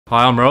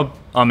Hi, I'm Rob.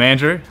 I'm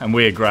Andrew, and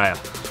we're Graya.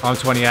 I'm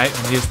 28,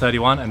 and he's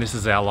 31, and this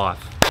is our life.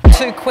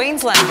 Two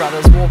Queensland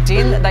brothers walked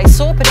in, they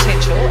saw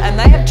potential, and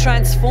they have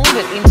transformed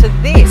it into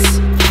this.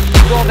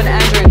 Rob and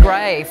Andrew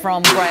Gray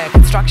from Graya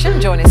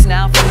Construction join us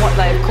now from what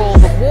they've called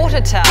the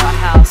Water Tower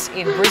House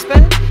in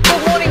Brisbane.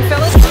 Good morning,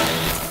 fellas.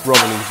 Rob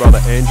and his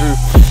brother Andrew.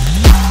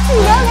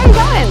 How are you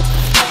going?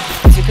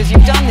 Because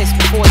you've done this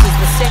before, this is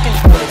the second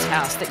tortoise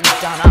house that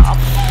you've done up.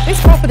 This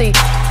property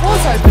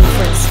was open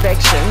for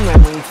inspection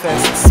when we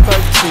first spoke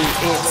to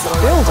its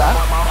builder,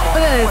 but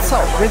then it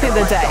sold within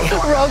the day.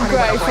 Rob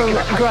Gray from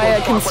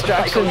Graya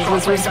Construction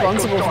was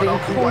responsible for the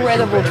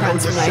incredible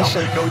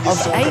transformation of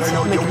 8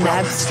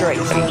 McNab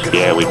Street.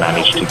 Yeah, we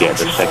managed to get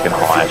the second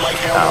highest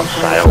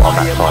sale on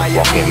that size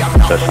block in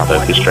the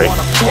suburb district.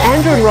 And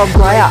Andrew and Rob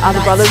Graya are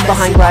the brothers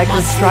behind Graya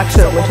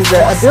Construction, which is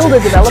a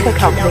builder-developer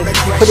company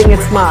putting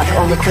its mark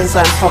on the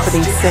Queensland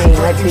property scene.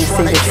 Let's see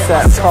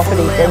this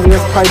property, their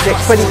newest project,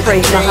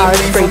 23 Mahara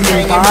Street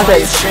in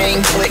Barden.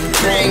 Click,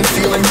 bang,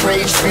 feeling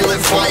rage,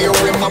 feeling fire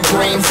in my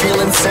brain, feel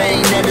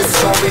insane, and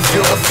it's always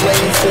feel the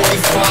flame.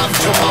 45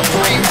 to my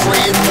brain,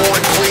 praying more,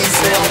 please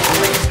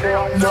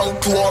help, no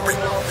glory.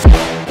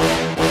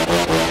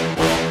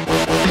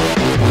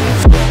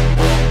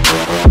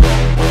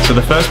 So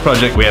the first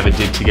project we ever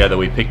did together,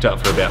 we picked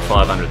up for about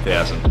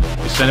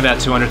 $500,000. We spent about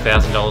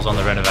 $200,000 on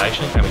the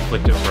renovation, and we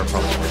flipped it for a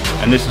profit.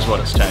 And this is what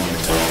it's turned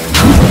into.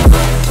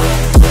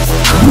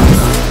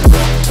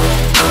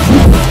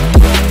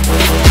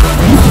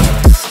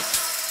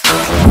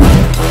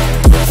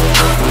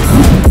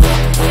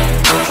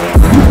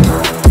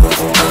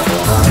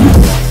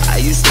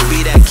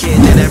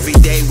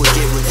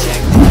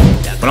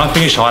 When I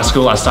finished high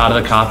school, I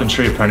started a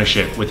carpentry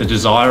apprenticeship with the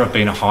desire of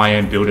being a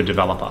high-end builder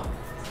developer.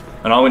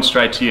 And I went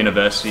straight to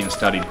university and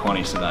studied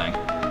quantity surveying.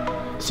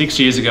 6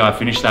 years ago, I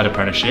finished that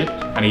apprenticeship,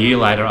 and a year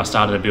later, I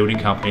started a building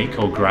company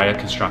called Graya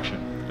Construction.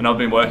 And I've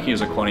been working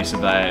as a quantity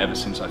surveyor ever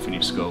since I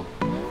finished school.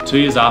 2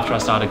 years after I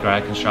started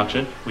Graya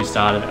Construction, we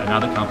started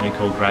another company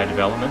called Graya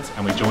Developments,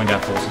 and we joined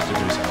our forces to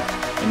do so.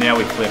 And now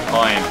we flip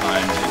high-end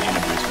homes in inner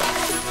Brisbane.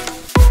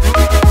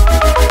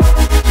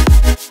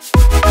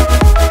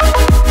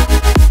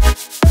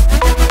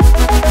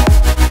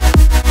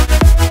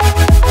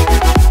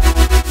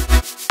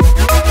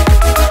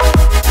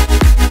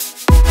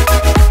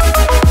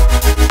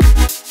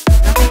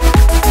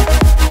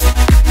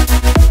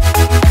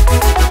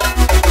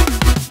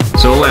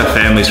 So all our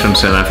families from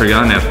South Africa,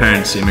 and our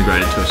parents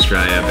immigrated to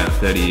Australia about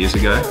 30 years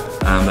ago.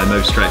 They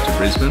moved straight to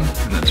Brisbane,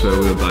 and that's where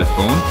we were both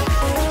born.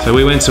 So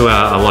we went to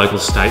our local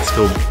state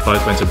school,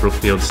 both went to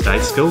Brookfield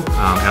State School.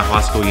 Our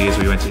high school years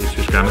we went to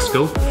Ipswich Grammar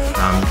School.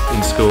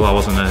 In school I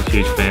wasn't a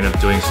huge fan of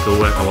doing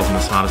schoolwork, I wasn't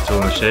the smartest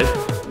tool in the shed.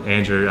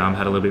 Andrew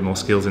had a little bit more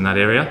skills in that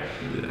area.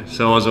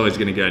 So I was always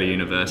going to go to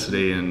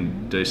university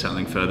and do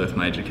something further with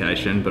my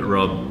education, but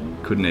Rob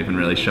couldn't even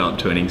really show up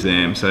to an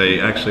exam, so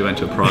he actually went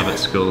to a private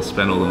school,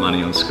 spent all the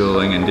money on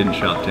schooling and didn't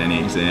show up to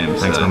any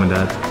exams. Thanks, Mum and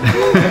Dad.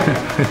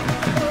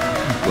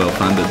 Well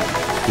funded.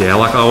 Yeah,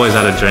 like I always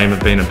had a dream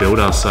of being a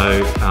builder,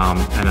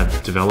 and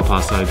a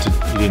developer, so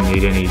you didn't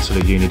need any sort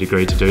of uni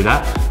degree to do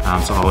that.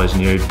 So I always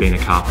knew being a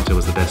carpenter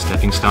was the best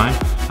stepping stone.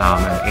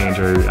 And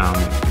Andrew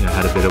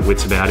had a bit of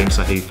wits about him,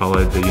 so he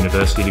followed the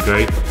university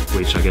degree,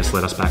 which I guess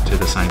led us back to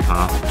the same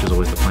path, which is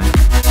always the plan.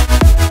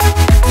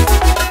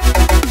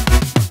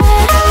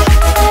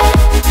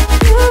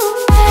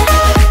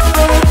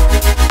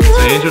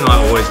 Andrew and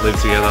I always lived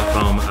together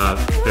from a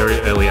very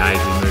early age.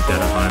 We moved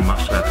out of home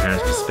much to our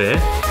parents' despair.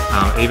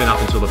 Even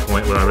up until the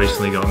point where I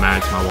recently got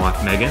married to my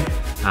wife Megan.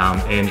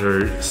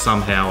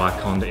 Somehow I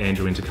conned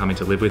Andrew into coming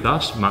to live with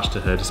us, much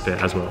to her despair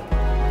as well.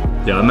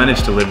 Yeah, I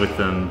managed to live with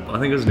them, I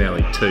think it was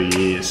nearly 2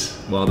 years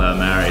while they were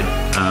married.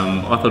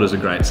 I thought it was a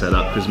great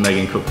setup because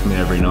Megan cooked for me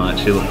every night,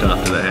 she looked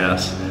after the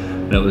house.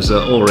 And it was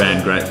all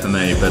round great for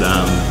me, but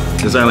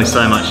there's only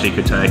so much she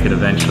could take, and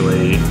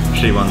eventually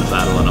she won the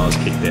battle and I was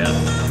kicked out.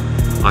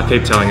 I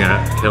keep telling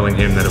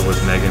him that it was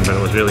Megan, but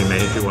it was really me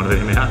who wanted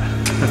him out.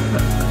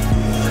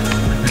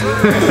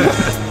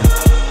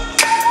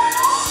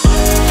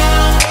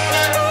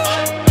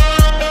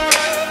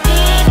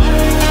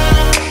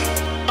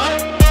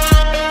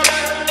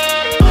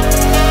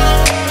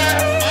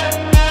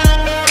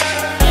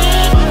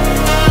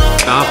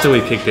 After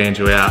we kicked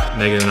Andrew out,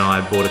 Megan and I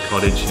bought a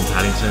cottage in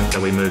Paddington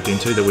that we moved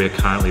into that we're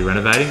currently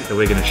renovating, that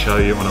we're going to show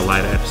you on a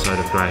later episode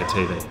of Graya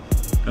TV.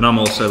 And I'm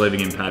also living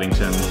in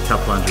Paddington, a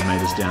couple hundred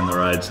metres down the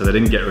road, so they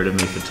didn't get rid of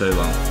me for too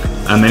long.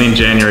 And then in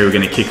January we're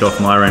going to kick off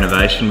my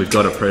renovation. We've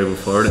got approval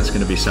for it. It's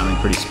going to be something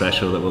pretty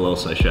special that we'll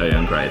also show you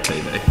on Graya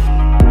TV.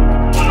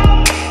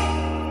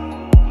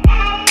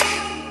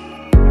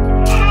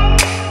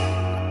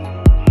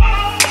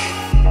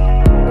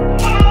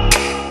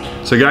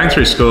 So going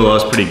through school I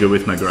was pretty good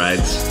with my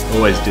grades,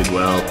 always did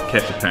well,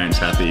 kept the parents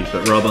happy,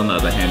 but Rob on the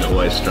other hand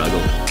always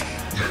struggled.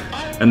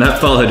 And that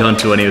followed on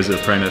to when he was an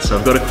apprentice. So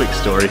I've got a quick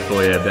story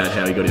for you about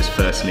how he got his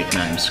first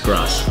nickname,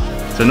 Scruss.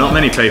 So not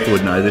many people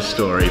would know this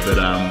story, but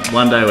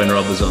one day when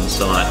Rob was on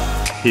site,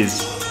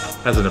 his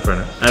As an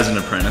apprentice. As an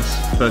apprentice.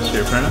 First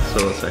year apprentice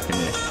or second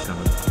year?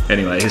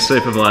 Anyway, his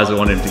supervisor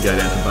wanted him to go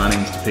down to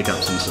Bunnings to pick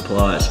up some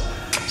supplies.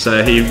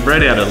 So he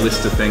read out a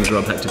list of things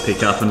Rob had to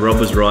pick up, and Rob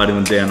was writing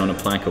them down on a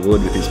plank of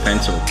wood with his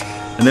pencil.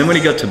 And then when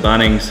he got to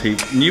Bunnings, he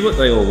knew what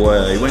they all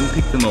were. He went and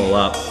picked them all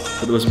up,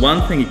 but there was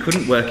one thing he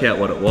couldn't work out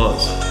what it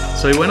was.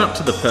 So he went up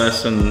to the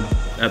person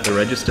at the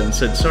register and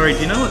said, "Sorry, do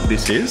you know what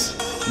this is?"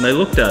 And they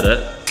looked at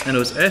it, and it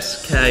was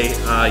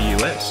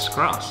S-K-R-U-S,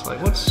 scruss.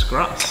 Like, what's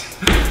scruss?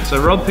 So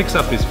Rob picks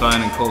up his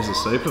phone and calls the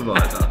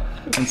supervisor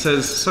and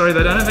says, "Sorry,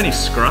 they don't have any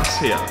scruss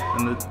here."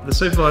 And the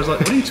supervisor's like,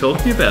 "What are you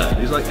talking about?"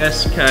 He's like,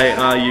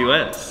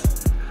 S-K-R-U-S.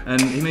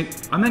 And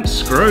I meant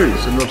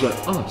screws. And Rob's like,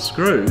 "Oh,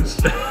 screws?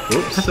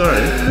 Oops, sorry."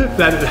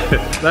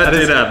 that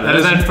did happen.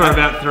 And then for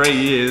about 3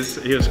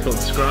 years, he was called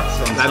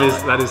Scruss on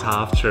site. That is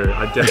half true.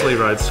 I definitely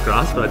wrote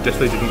Scruss, but I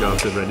definitely didn't go up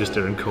to the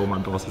register and call my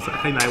boss and say,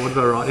 "Hey mate, what did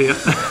I write here?"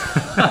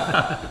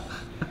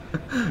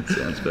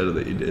 Sounds better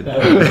that you did.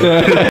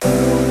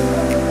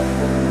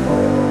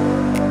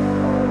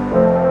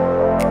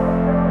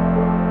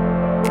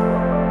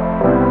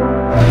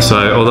 So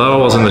although I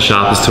wasn't the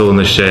sharpest tool in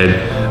the shed,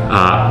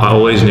 I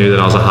always knew that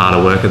I was a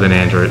harder worker than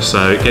Andrew.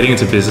 So getting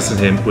into business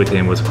with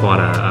him was quite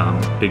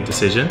a big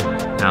decision.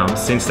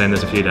 Since then,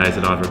 there's a few days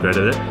that I've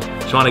regretted it.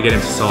 Trying to get him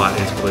to site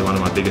is probably one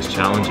of my biggest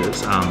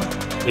challenges.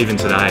 Even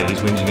today,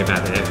 he's whinging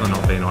about the aircon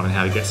not being on and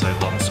how he gets so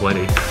hot and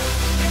sweaty.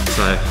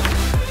 So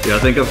yeah, I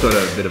think I've got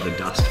a bit of a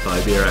dust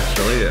phobia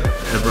actually.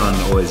 Everyone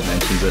always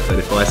mentions it, but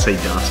if I see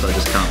dust, I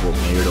just can't walk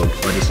near it, or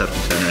I just have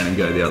to turn around and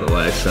go the other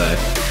way. So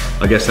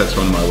I guess that's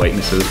one of my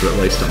weaknesses, but at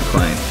least I'm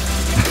clean.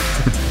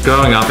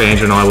 Growing up,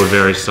 Andrew and I were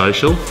very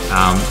social.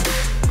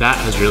 That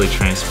has really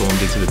transformed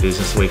into the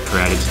business we've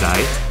created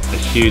today. A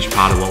huge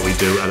part of what we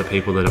do are the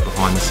people that are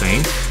behind the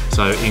scenes.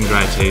 So in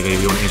Graya TV,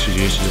 we want to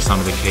introduce you to some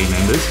of the key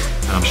members,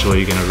 and I'm sure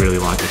you're going to really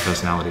like their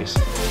personalities.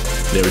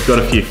 Yeah, we've got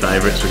a few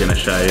favourites we're going to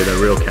show you. They're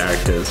real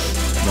characters.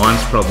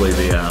 Mine's probably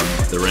the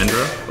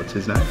renderer. What's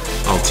his name?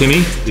 Oh,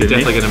 Timmy. You're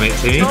definitely going to meet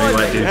Timmy.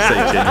 Wait till you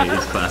see Timmy.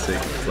 He's classic.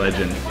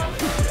 Legend.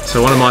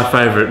 So one of my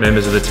favourite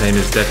members of the team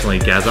is definitely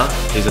Gazza.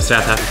 He's a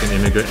South African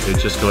immigrant who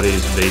just got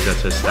his visa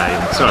to stay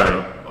in.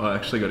 Sorry, I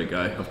actually got to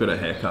go. I've got a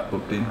haircut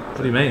booked in.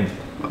 What do you mean?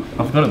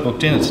 I've got it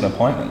booked in. It's an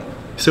appointment.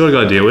 See what I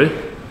got to deal with?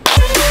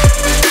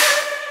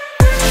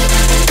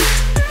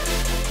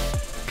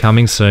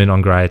 Coming soon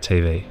on Graya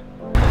TV.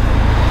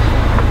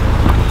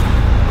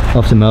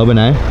 Off to Melbourne,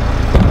 eh?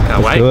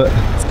 Can't wait. Do it.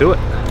 Let's do it.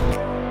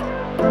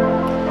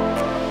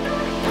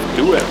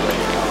 Do it.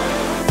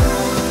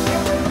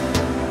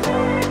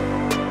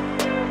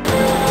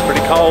 It's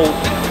pretty cold.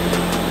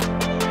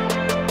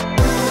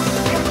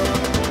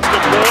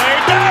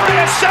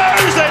 Darius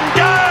Susan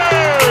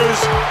goes!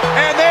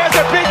 And there's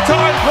a big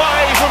time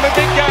play from a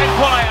big game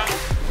player.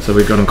 So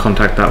we got in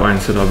contact that way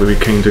and said, "Oh, we'd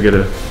be keen to get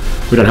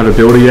we don't have a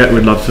builder yet,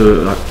 we'd love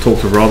to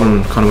talk to Rob,"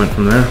 and kind of went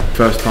from there.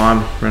 First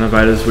time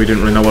renovators, we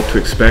didn't really know what to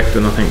expect,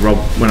 and I think Rob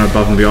went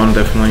above and beyond,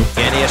 definitely.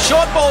 And here,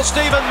 short ball,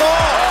 Stephen Moore.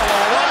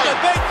 Wonder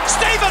big.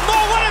 Stephen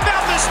Moore, what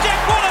about the stick?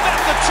 What about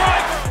the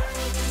try?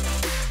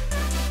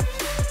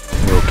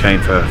 We're all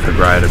keen for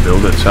Graya to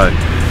build it, so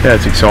yeah,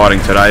 it's exciting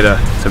today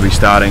to be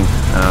starting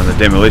the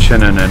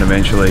demolition and then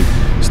eventually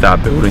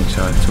start building,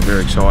 so it's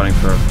very exciting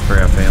for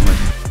our family.